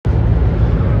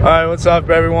All right, what's up,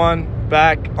 everyone?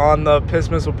 Back on the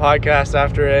Piss Missile podcast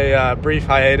after a brief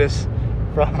hiatus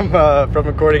from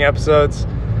recording episodes.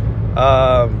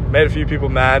 Made a few people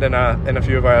mad in a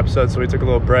few of our episodes, so we took a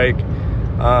little break.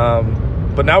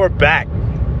 But now we're back,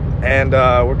 and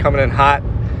we're coming in hot.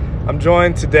 I'm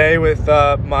joined today with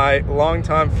my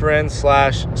longtime friend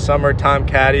 / summertime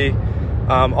caddy,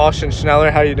 Austin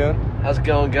Schneller. How you doing? How's it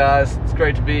going, guys? It's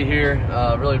great to be here.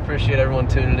 Really appreciate everyone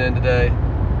tuning in today.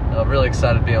 Really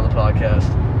excited to be on the podcast.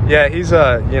 Yeah, he's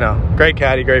a great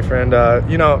caddy, great friend.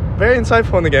 Very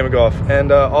insightful in the game of golf, and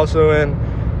also in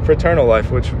fraternal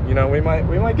life, which we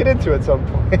might get into at some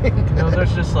point.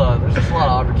 There's just a lot of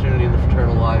opportunity in the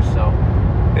fraternal life. So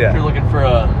yeah, if you're looking for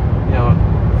a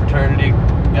fraternity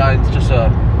guidance, just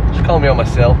call me on my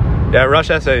cell. Yeah, Rush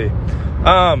SAE.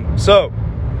 So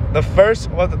the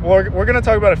first, we're going to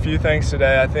talk about a few things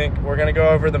today. I think we're going to go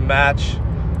over the match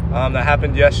that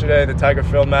happened yesterday, the Tiger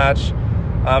Phil match.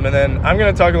 And then I'm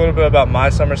going to talk a little bit about my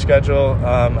summer schedule.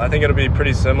 I think it'll be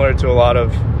pretty similar to a lot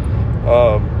of,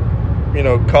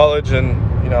 college and,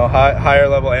 higher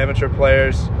level amateur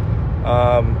players,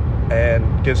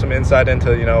 and give some insight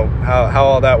into, how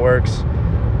all that works.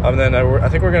 And then I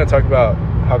think we're going to talk about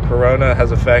how Corona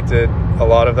has affected a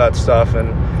lot of that stuff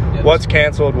and what's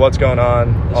canceled, what's going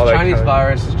on. This Chinese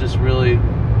virus has just really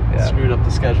screwed up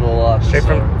the schedule a lot. Straight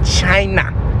from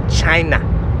China.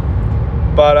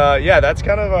 But, that's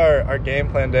kind of our game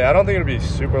plan day. I don't think it'll be a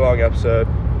super long episode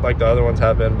like the other ones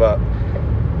have been, but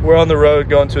we're on the road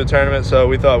going to a tournament, so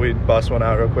we thought we'd bust one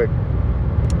out real quick.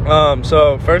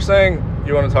 So first thing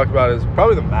you want to talk about is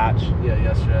probably the match. Yeah,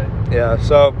 yesterday. Yeah,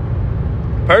 so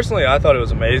personally, I thought it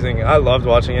was amazing. I loved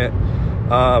watching it.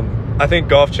 I think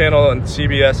Golf Channel and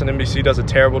CBS and NBC does a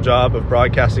terrible job of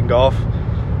broadcasting golf.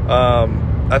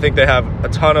 I think they have a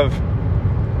ton of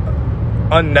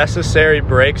unnecessary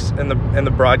breaks in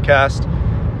the broadcast,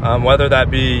 whether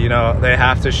that be they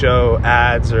have to show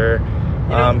ads or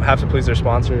have to please their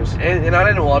sponsors. And I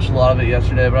didn't watch a lot of it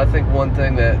yesterday, but I think one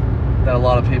thing that a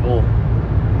lot of people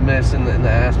miss in the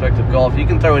aspect of golf, you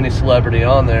can throw any celebrity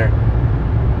on there,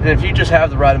 and if you just have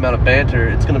the right amount of banter,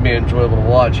 it's going to be enjoyable to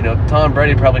watch. Tom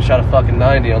Brady probably shot a fucking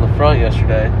 90 on the front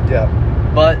yesterday. Yeah.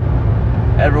 But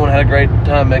everyone had a great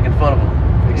time making fun of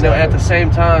him. Exactly. At the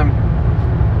same time,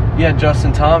 you had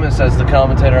Justin Thomas as the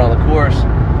commentator on the course,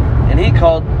 and he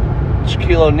called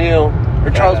Shaquille O'Neal or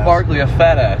Charles Barkley a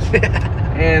fat ass.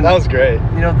 And that was great.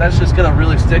 That's just going to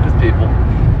really stick with people.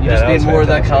 You just need more of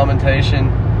that commentation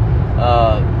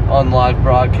on live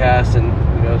broadcast, and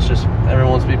it's just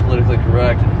everyone wants to be politically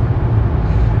correct.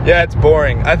 Yeah, it's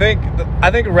boring. I think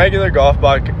regular golf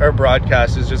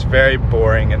broadcast is just very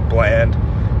boring and bland.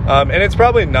 And it's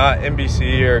probably not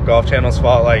NBC or Golf Channel's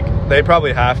fault. Like, they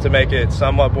probably have to make it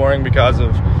somewhat boring because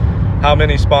of how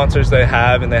many sponsors they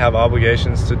have and they have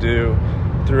obligations to do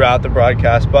throughout the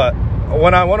broadcast. But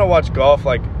when I want to watch golf,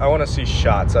 like, I want to see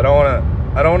shots. I don't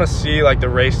want to see like the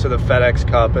race to the FedEx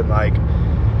Cup and like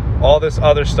all this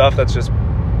other stuff that's just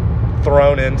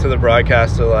thrown into the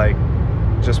broadcast to like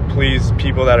just please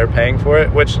people that are paying for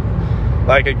it, which,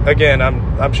 like, again,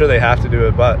 I'm sure they have to do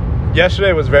it, but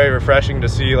yesterday was very refreshing to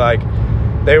see like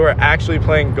they were actually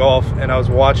playing golf, and I was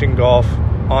watching golf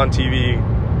on TV,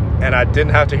 and I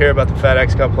didn't have to hear about the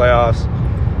FedEx Cup playoffs.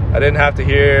 I didn't have to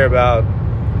hear about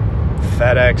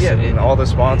FedEx and all the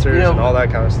sponsors and all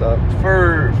that kind of stuff.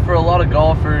 For a lot of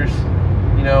golfers,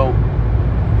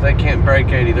 they can't break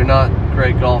 80. They're not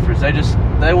great golfers.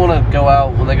 They want to go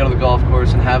out when they go to the golf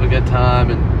course and have a good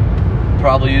time and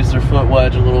probably use their foot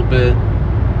wedge a little bit.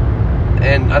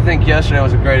 And I think yesterday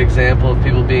was a great example of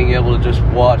people being able to just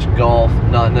watch golf,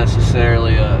 not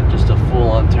necessarily just a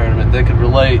full-on tournament. They could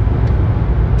relate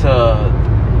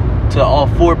to all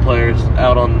four players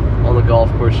out on the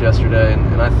golf course yesterday,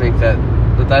 and I think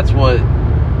that's what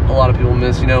a lot of people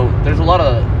miss. There's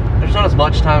not as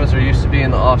much time as there used to be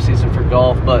in the off season for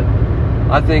golf, but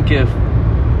I think if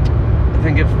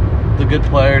the good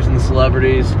players and the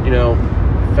celebrities,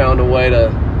 found a way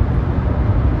to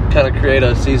kind of create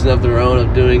a season of their own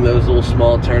of doing those little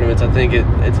small tournaments, I think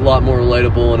it's a lot more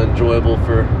relatable and enjoyable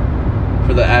for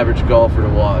the average golfer to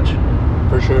watch.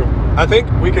 For sure. I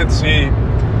think we could see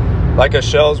like a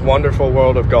Shell's Wonderful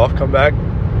World of Golf come back,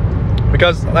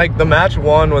 because like the match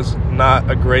one was not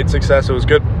a great success. It was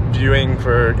good viewing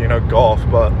for golf,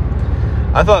 but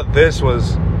I thought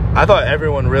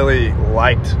everyone really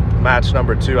liked match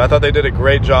number 2. I thought they did a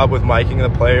great job with miking the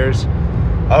players.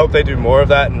 I hope they do more of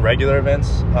that in regular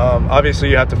events. Obviously,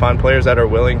 you have to find players that are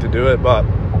willing to do it, but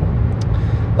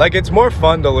like it's more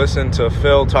fun to listen to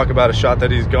Phil talk about a shot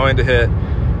that he's going to hit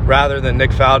rather than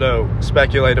Nick Faldo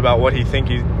speculate about what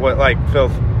Phil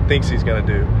thinks he's going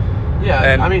to do. Yeah,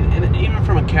 And I mean, and even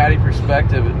from a caddy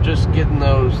perspective, just getting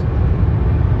those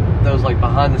like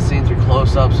behind the scenes or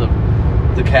close ups of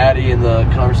the caddy and the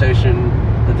conversation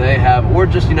that they have, or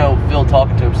just Phil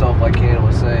talking to himself, like Cannon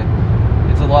was saying.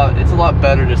 It's a lot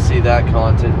better to see that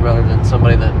content rather than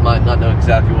somebody that might not know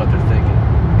exactly what they're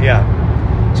thinking. Yeah.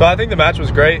 So I think the match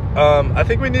was great. I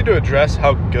think we need to address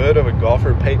how good of a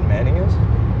golfer Peyton Manning is.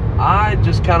 I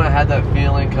just kind of had that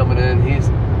feeling coming in.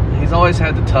 He's always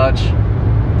had the touch,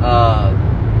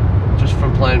 just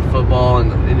from playing football,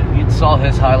 and you saw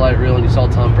his highlight reel and you saw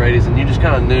Tom Brady's, and you just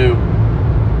kind of knew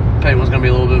Peyton was going to be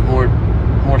a little bit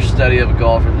more steady of a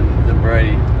golfer than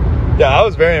Brady. Yeah, I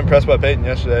was very impressed by Peyton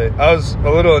yesterday. I was a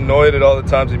little annoyed at all the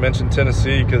times he mentioned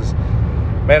Tennessee because,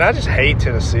 man, I just hate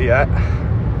Tennessee.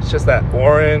 It's just that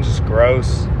orange, it's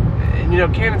gross.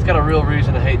 And Cannon's got a real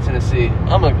reason to hate Tennessee.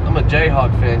 I'm a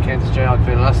Jayhawk fan, Kansas Jayhawk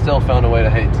fan, and I still found a way to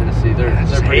hate Tennessee. I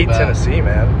just hate Tennessee,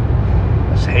 man.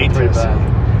 I just hate Tennessee.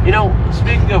 Bad.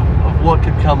 Speaking of what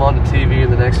could come onto TV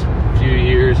in the next few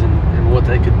years and what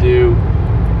they could do,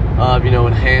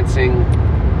 enhancing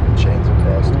chains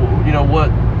across.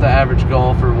 What the average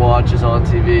golfer watches on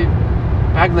TV.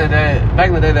 Back in the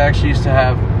day, they actually used to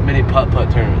have mini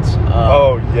putt-putt tournaments.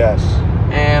 Oh yes.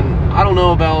 And I don't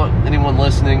know about anyone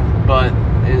listening, but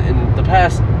in the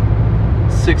past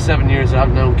 6-7 years that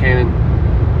I've known Cannon,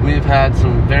 we've had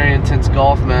some very intense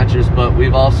golf matches, but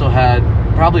we've also had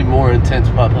probably more intense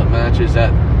putt-putt matches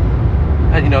at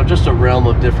just a realm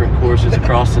of different courses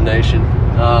across the nation.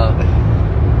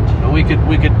 We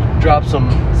could drop some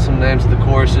names of the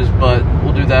courses, but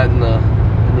we'll do that in the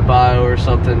bio or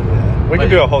something. Yeah. We could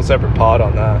do a whole separate pod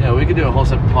on that. Yeah, we could do a whole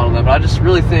separate pod on that. But I just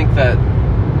really think that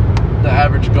the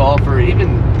average golfer,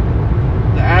 even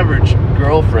the average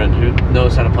girlfriend who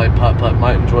knows how to play putt-putt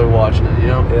might enjoy watching it,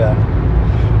 Yeah.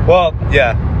 Well,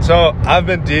 yeah. So I've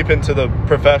been deep into the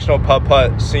professional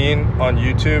putt-putt scene on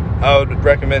YouTube. I would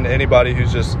recommend anybody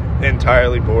who's just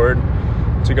entirely bored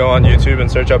to go on YouTube and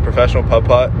search up professional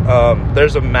putt-putt.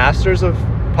 There's a Masters of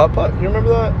putt-putt. You remember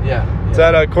that? Yeah. It's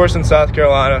at a course in South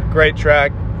Carolina. Great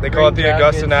track. They call it the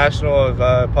Augusta National of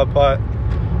putt-putt.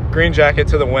 Green jacket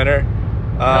to the winner.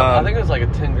 I think it was like a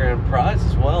 10 grand prize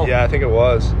as well. Yeah, I think it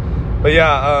was. But yeah,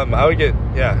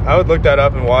 I would look that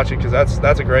up and watch it because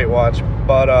that's a great watch.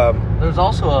 But there's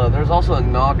also a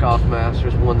knockoff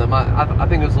Masters one that I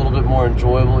think it was a little bit more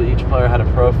enjoyable. Each player had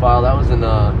a profile. That was in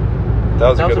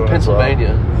in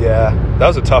Pennsylvania. Well. Yeah, that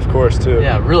was a tough course too.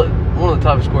 Yeah, really one of the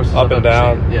toughest courses up I've and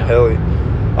ever down, seen. Yeah. hilly.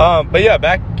 But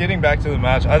yeah, getting back to the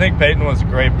match, I think Peyton was a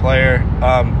great player.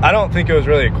 I don't think it was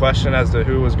really a question as to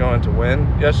who was going to win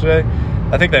yesterday.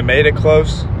 I think they made it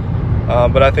close,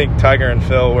 but I think Tiger and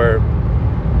Phil were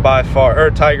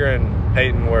Tiger and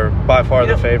Peyton were by far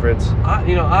the favorites. I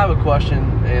have a question,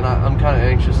 and I'm kind of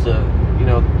anxious to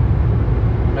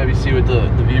maybe see what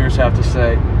the viewers have to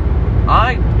say.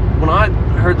 When I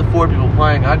heard the four people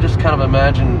playing, I just kind of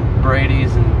imagined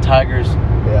Brady's and Tiger's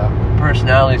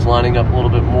personalities lining up a little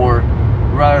bit more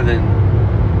rather than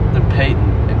Peyton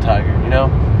and Tiger,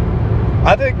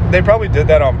 I think they probably did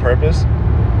that on purpose.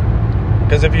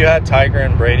 Because if you had Tiger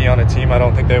and Brady on a team, I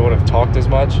don't think they would have talked as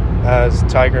much as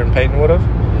Tiger and Peyton would have.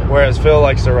 Yeah. Whereas Phil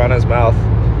likes to run his mouth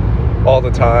all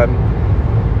the time,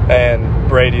 and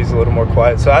Brady's a little more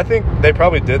quiet. So I think they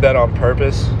probably did that on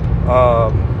purpose,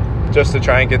 just to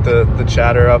try and get the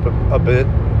chatter up a bit.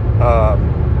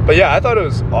 But yeah, I thought it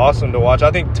was awesome to watch.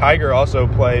 I think Tiger also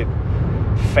played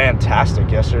fantastic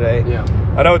yesterday. Yeah.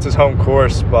 I know it's his home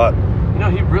course, but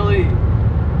he really,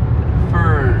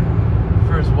 for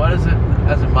as wet as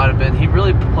it might have been, he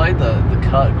really played the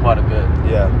cut quite a bit.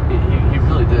 Yeah. He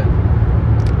really did.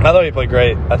 I thought he played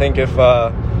great. I think if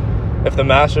the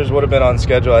Masters would have been on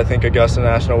schedule, I think Augusta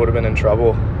National would have been in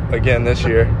trouble again this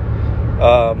year.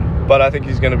 But I think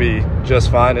he's going to be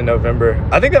just fine in November.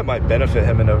 I think that might benefit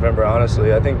him in November,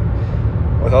 honestly. I think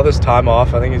with all this time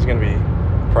off, I think he's going to be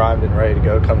primed and ready to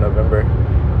go come November.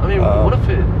 I mean,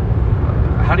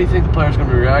 how do you think the player's going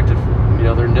to react if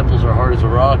their nipples are hard as a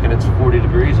rock and it's 40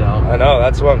 degrees out? I know,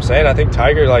 that's what I'm saying. I think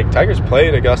Tiger's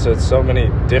played Augusta in so many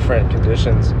different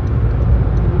conditions.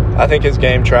 I think his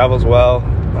game travels well.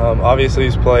 Obviously,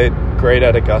 he's played great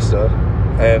at Augusta.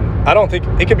 And I don't think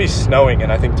it could be snowing,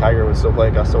 and I think Tiger would still play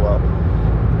Augusta well.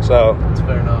 So that's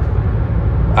fair enough.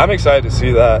 I'm excited to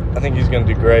see that. I think he's going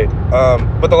to do great.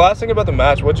 But the last thing about the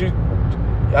match,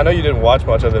 I know you didn't watch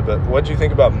much of it, but what did you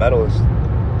think about medalists?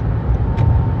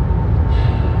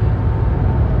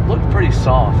 Looked pretty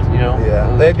soft,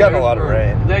 Yeah, they had gotten a lot of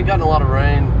rain. They had gotten a lot of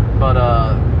rain, but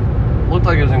looked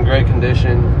like it was in great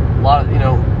condition. A lot of,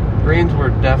 greens were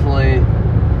definitely,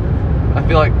 I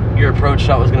feel like your approach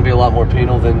shot was going to be a lot more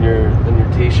penal than your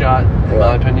tee shot, in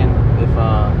my opinion.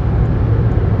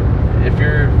 If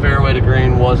your fairway to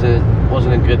green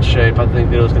wasn't in good shape, I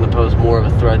think that it was going to pose more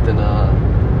of a threat than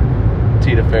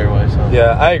tee to fairway. So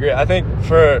yeah, I agree. I think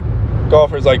for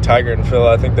golfers like Tiger and Phil,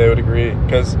 I think they would agree,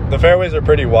 because the fairways are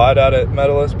pretty wide out at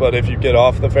Medalist, but if you get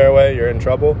off the fairway, you're in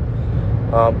trouble.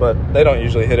 But they don't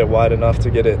usually hit it wide enough to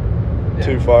get it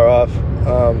too far off.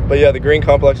 But yeah, the green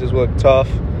complexes look tough.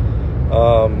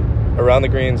 Around the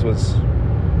greens was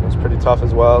pretty tough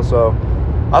as well. So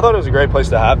I thought it was a great place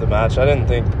to have the match. I didn't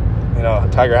think,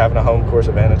 Tiger having a home course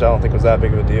advantage, I don't think was that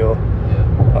big of a deal.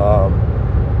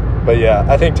 But yeah,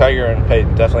 I think Tiger and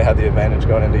Peyton definitely had the advantage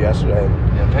going into yesterday.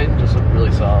 Yeah, Peyton just looked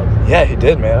really solid. Yeah, he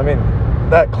did, man. I mean,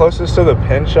 that closest to the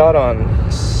pin shot on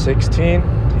 16,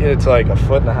 he hit it to like 1.5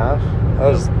 foot. That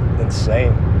was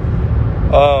insane.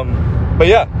 But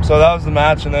yeah, so that was the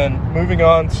match, and then moving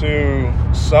on to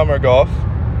summer golf.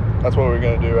 That's what we're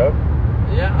gonna do, right?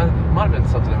 Yeah, it might have been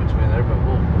something in between there,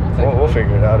 but we'll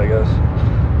figure it out, I guess.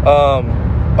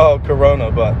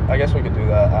 Corona, but I guess we could do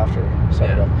that after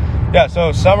summer golf. Yeah,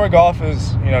 so summer golf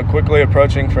is quickly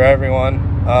approaching for everyone.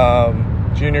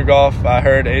 Junior golf, I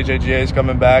heard AJGA is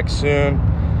coming back soon.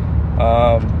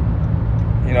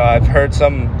 I've heard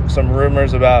some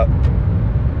rumors about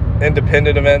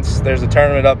independent events. There's a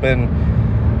tournament up in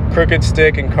Crooked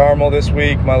Stick in Carmel this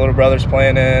week. My little brother's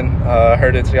playing in. I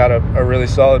heard it's got a really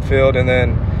solid field. And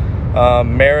then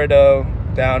Merido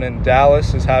down in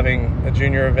Dallas is having a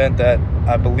junior event that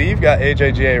I believe got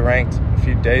AJGA ranked a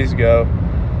few days ago.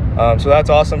 So that's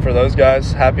awesome for those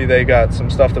guys. Happy they got some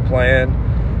stuff to play in.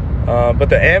 But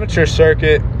the amateur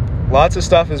circuit, lots of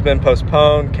stuff has been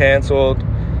postponed, canceled.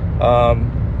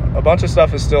 A bunch of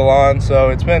stuff is still on. So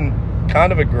it's been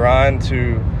kind of a grind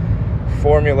to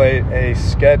formulate a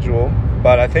schedule,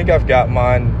 but I think I've got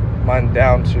mine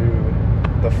down to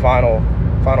the final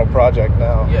project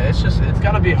now. Yeah, it's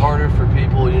got to be harder for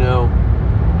people,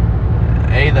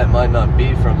 A, that might not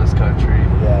be from this country,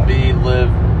 B, live,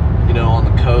 on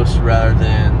the coast rather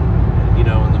than,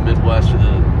 in the Midwest or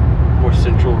the more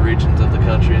central regions of the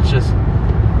country. It's just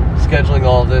scheduling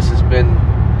all of this has been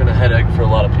a headache for a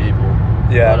lot of people.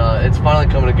 Yeah. But it's finally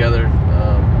coming together,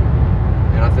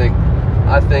 and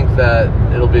I think that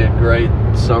it'll be a great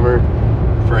summer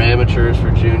for amateurs,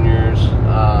 for juniors,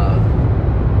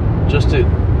 just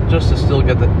to still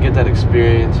get that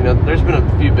experience. There's been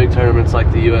a few big tournaments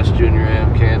like the U.S. Junior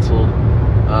Am canceled,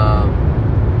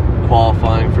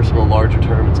 qualifying for some of the larger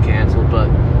tournaments canceled, but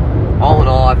all in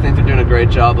all, I think they're doing a great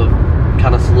job of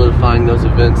kind of solidifying those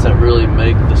events that really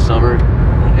make the summer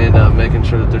and making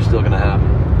sure that they're still going to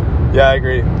happen. Yeah, I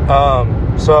agree.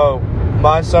 So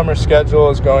my summer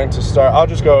schedule is going to start. I'll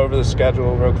just go over the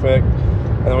schedule real quick,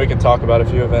 and then we can talk about a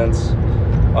few events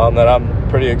that I'm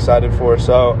pretty excited for.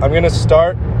 So I'm going to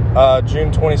start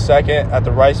June 22nd at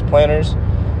the Rice Planters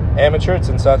Amateur. It's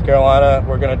in South Carolina.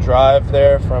 We're going to drive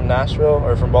there from Nashville,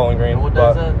 or from Bowling Green. And what day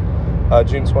is that?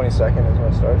 June 22nd is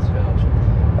when it starts. Gotcha.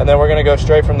 And then we're going to go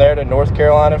straight from there to North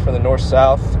Carolina for the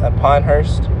North-South at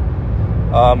Pinehurst.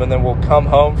 And then we'll come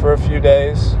home for a few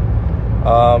days.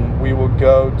 We will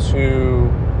go to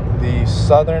the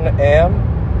Southern Am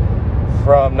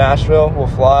from Nashville. We'll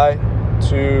fly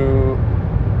to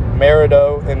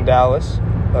Merido in Dallas.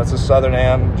 That's the Southern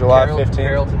Am, July 15th.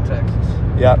 Carrollton, Texas.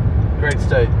 Yep. Great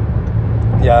state.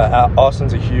 Yeah,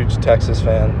 Austin's a huge Texas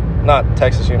fan. Not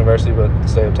Texas University, but the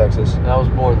state of Texas. I was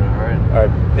born there, right? All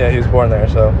right. Yeah, he was born there.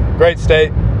 So great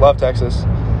state. Love Texas.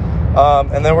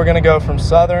 And then we're going to go from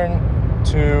Southern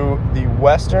to the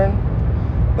Western.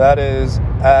 That is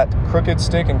at Crooked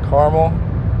Stick in Carmel,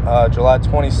 July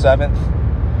 27th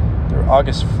through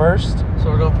August 1st. So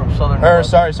we're going from Southern.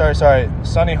 Sorry.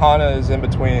 Sunny Hana is in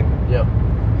between. Yep.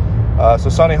 So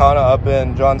Sunny Hana up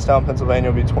in Johnstown,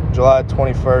 Pennsylvania will be July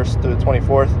 21st through the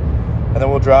 24th. And then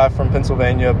we'll drive from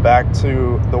Pennsylvania back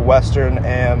to the Western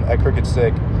Am at Crooked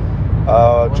Stick,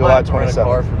 July 27th. Rent a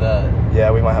car for that.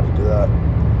 Yeah, we might have to do that.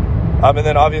 And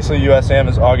then obviously USAM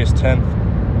is August 10th.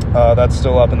 That's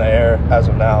still up in the air as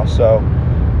of now. So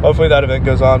hopefully that event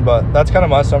goes on. But that's kind of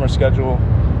my summer schedule.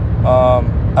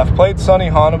 I've played Sunny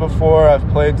Hana before. I've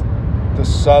played the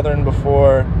Southern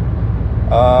before.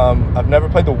 I've never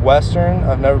played the Western.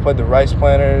 I've never played the Rice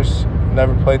Planters.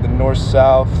 Never played the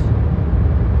North-South.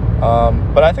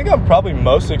 But I think I'm probably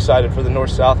most excited for the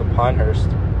North-South at Pinehurst.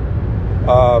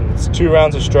 It's 2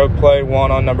 rounds of stroke play, one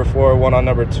on number 4, one on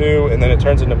number 2, and then it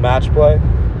turns into match play.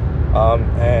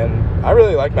 And I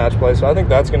really like match play, so I think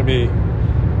that's going to be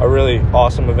a really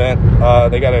awesome event.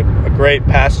 They got a great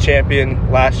past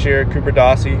champion last year, Cooper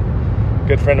Dossie,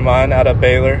 good friend of mine out of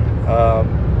Baylor.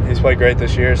 He's played great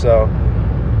this year, so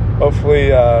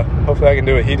hopefully I can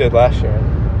do what he did last year.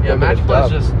 Yeah, match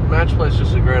play is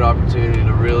just a great opportunity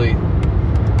to really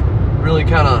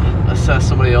kind of assess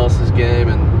somebody else's game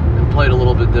and play it a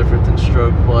little bit different than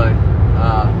stroke play.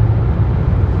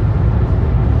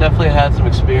 Definitely had some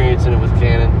experience in it with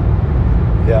Cannon.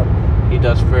 Yeah. He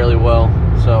does fairly well,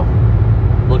 so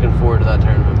looking forward to that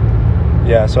tournament.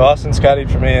 Yeah, so Austin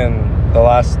caddied for me in the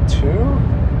last two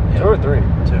or three?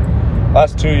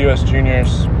 Last two U.S.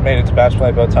 juniors, made it to match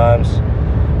play both times.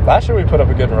 Last year we put up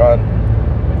a good run.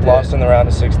 Lost in the round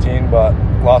of 16, but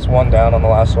lost one down on the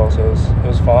last hole, so it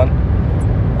was fun.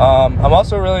 I'm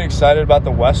also really excited about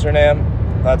the Western Am.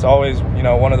 That's always,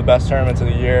 one of the best tournaments of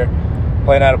the year.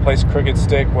 Playing at a place, Crooked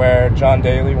Stick, where John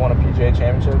Daly won a PGA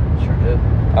championship. Sure did.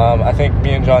 I think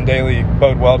me and John Daly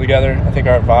bode well together. I think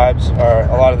our vibes are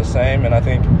a lot of the same, and I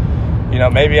think,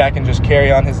 maybe I can just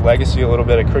carry on his legacy a little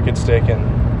bit at Crooked Stick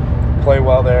and play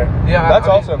well there. Yeah, that's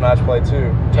also match play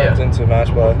too. Turns into match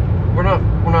play. We're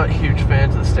not huge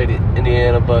fans of the state of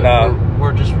Indiana, but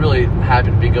we're just really happy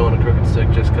to be going to Crooked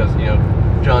Stick just because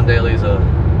John Daly's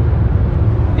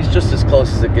he's just as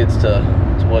close as it gets to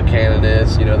what Cannon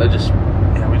is.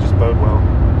 We just bode well.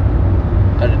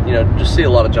 Just see a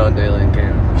lot of John Daly in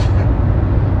Cannon.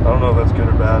 I don't know if that's good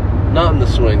or bad. Not in the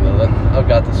swing though. I've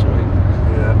got the swing.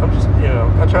 Yeah, I'm just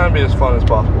I try and be as fun as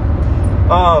possible.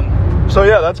 So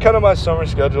yeah, that's kind of my summer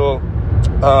schedule.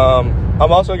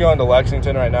 I'm also going to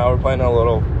Lexington right now. We're playing a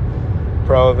little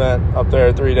pro event up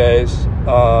there 3 days.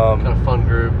 Kind of fun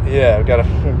group. Yeah, we got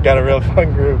a real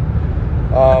fun group.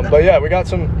 But yeah, we got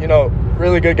some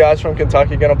really good guys from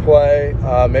Kentucky gonna play.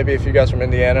 Maybe a few guys from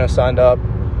Indiana signed up.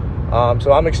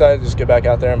 So I'm excited to just get back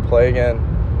out there and play again.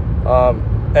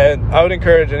 And I would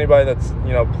encourage anybody that's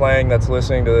playing, that's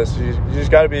listening to this, you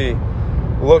just got to be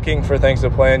looking for things to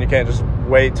play, and you can't just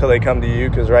wait till they come to you,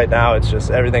 because right now it's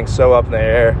just everything's so up in the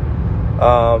air.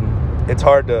 It's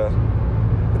hard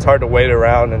to wait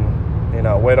around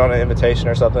and wait on an invitation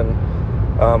or something.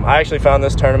 I actually found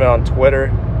this tournament on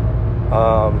Twitter.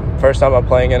 First time I'm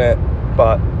playing in it,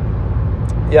 but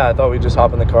yeah, I thought we'd just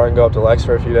hop in the car and go up to Lex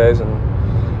for a few days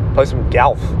and play some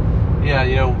golf. Yeah,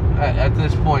 at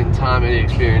this point in time, any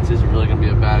experience isn't really going to be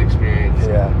a bad experience.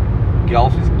 Yeah.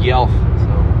 Golf is golf,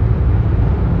 so.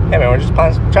 Hey man, we're just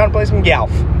trying to play some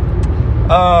golf.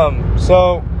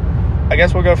 So I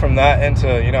guess we'll go from that into,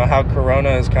 how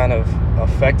Corona has kind of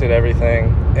affected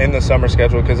everything in the summer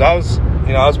schedule, because I was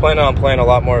planning on playing a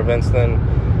lot more events than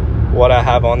what I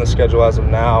have on the schedule as of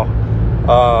now.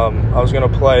 I was going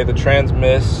to play the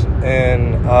Trans-Miss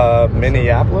in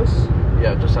Minneapolis.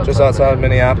 Yeah, just outside of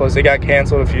Minneapolis. It got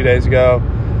canceled a few days ago.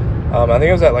 I think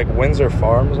it was at Windsor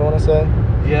Farms, I want to say.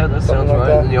 Yeah, that sounds right.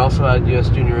 That. And you also had U.S.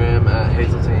 Junior Am at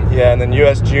Hazeltine. Yeah, and then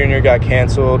U.S. Junior got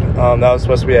canceled. That was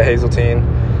supposed to be at Hazeltine.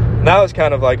 And that was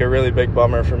kind of a really big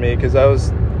bummer for me, because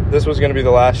this was going to be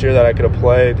the last year that I could have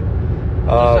played.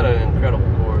 Just had an incredible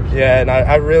course. Yeah, and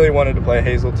I really wanted to play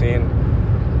Hazeltine.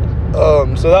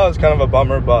 So that was kind of a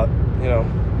bummer, but,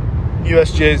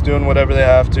 USGA is doing whatever they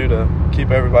have to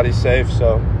keep everybody safe,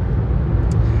 so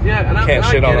yeah, and can't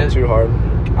shit on them too hard.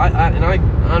 I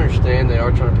understand they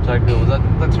are trying to protect people. That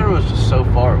tournament was just so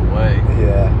far away.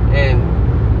 Yeah. And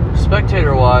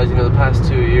spectator-wise, the past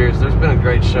 2 years, there's been a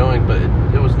great showing, but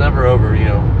it was never over,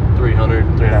 300,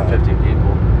 350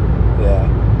 people.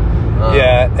 Yeah.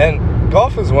 Yeah, and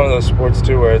golf is one of those sports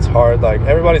too where it's hard.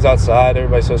 Everybody's outside,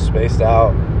 everybody's so spaced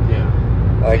out. Yeah.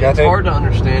 It's hard to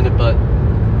understand it, but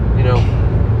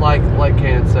like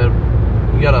Cannon said,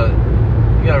 you gotta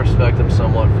respect them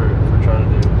somewhat for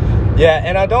trying to do. Yeah,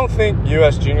 and I don't think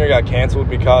U.S. Junior got canceled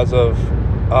because of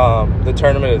the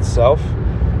tournament itself.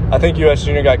 I think U.S.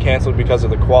 Junior got canceled because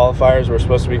of the qualifiers were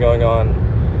supposed to be going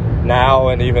on now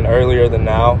and even earlier than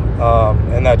now,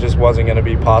 and that just wasn't going to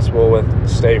be possible with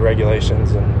state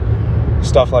regulations and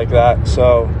stuff like that.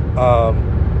 So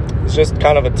it's just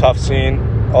kind of a tough scene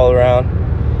all around.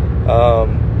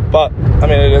 But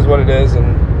it is what it is,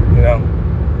 and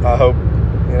I hope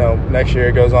next year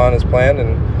it goes on as planned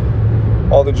and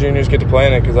all the juniors get to play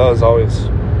in it, because that was always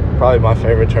probably my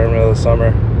favorite tournament of the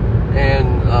summer.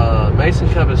 And Mason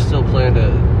Cup is still planned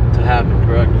to happen,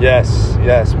 correct?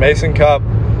 Yes, Mason Cup,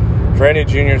 for any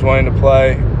juniors wanting to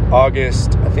play, I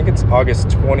think it's August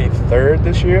 23rd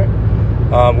this year.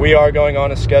 We are going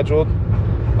on as scheduled.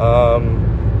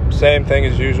 Same thing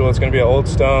as usual. It's going to be an Old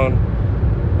Stone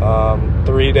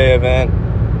 3-day event.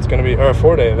 It's going to be, or a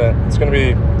 4-day event. It's going to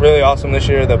be really awesome this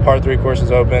year. The par 3 course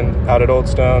is open out at Old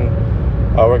Stone.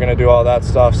 We're going to do all that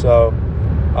stuff. So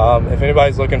if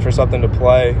anybody's looking for something to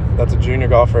play that's a junior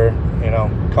golfer,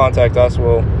 contact us.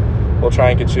 We'll try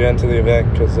and get you into the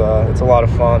event, because it's a lot of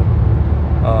fun.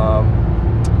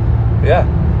 Yeah.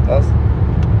 That's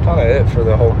kind of it for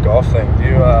the whole golf thing. Do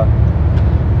you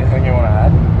anything you want to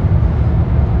add?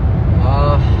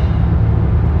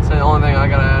 So the only thing I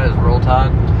gotta add is Roll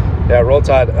Tide. Yeah, Roll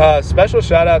Tide. Special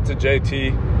shout out to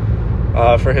JT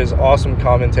for his awesome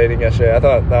commentating yesterday. I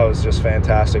thought that was just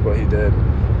fantastic what he did.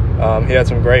 He had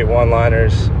some great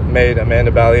one-liners, made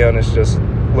Amanda Balionis just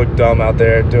look dumb out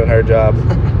there doing her job.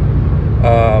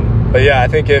 But yeah, I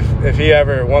think if he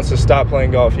ever wants to stop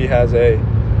playing golf, he has a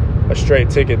straight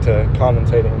ticket to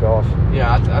commentating golf.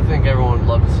 Yeah, I think everyone would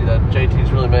love to see that.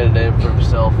 JT's really made a name for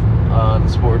himself in the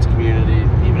sports community,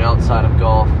 even outside of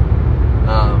golf,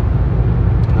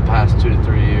 in the past 2 to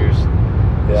 3 years.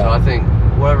 Yeah. So I think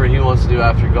whatever he wants to do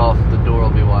after golf, the door will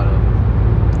be wide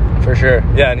open. For sure.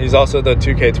 Yeah, and he's also the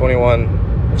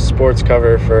 2K21 sports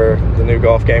cover for the new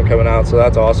golf game coming out, so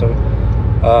that's awesome.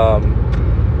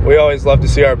 We always love to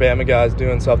see our Bama guys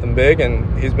doing something big,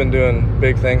 and he's been doing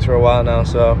big things for a while now,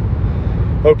 so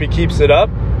hope he keeps it up.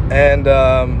 And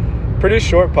pretty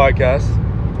short podcast.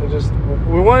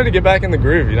 We wanted to get back in the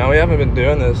groove, you know. We haven't been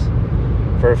doing this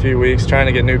for a few weeks, trying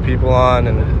to get new people on.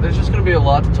 And there's just going to be a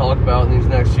lot to talk about in these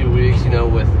next few weeks, you know,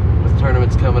 with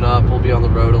tournaments coming up. We'll be on the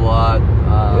road a lot.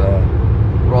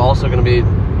 We're also going to be,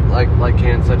 like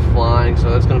Ken said, flying, so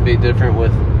that's going to be different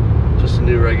with just a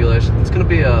new regulation. It's going to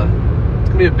be a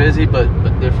busy but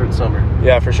different summer.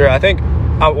 Yeah, for sure. I think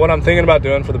what I'm thinking about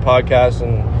doing for the podcast,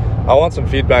 and I want some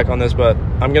feedback on this, but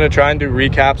I'm going to try and do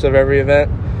recaps of every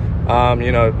event.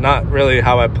 You know, not really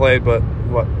how I played, but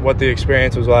what the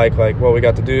experience was like what we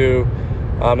got to do.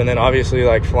 And then obviously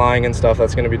like flying and stuff,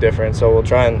 that's going to be different. So we'll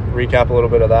try and recap a little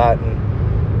bit of that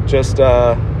and just,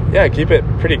 keep it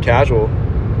pretty casual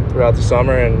throughout the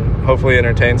summer and hopefully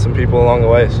entertain some people along the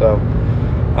way. So,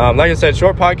 like I said,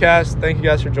 short podcast. Thank you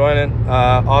guys for joining.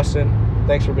 Austin,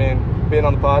 thanks for being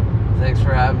on the pod. Thanks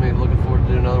for having me. Looking forward to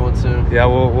doing another one soon. Yeah,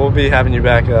 we'll be having you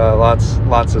back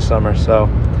lots this summer. So,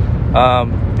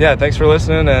 thanks for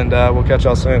listening, and we'll catch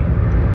y'all soon.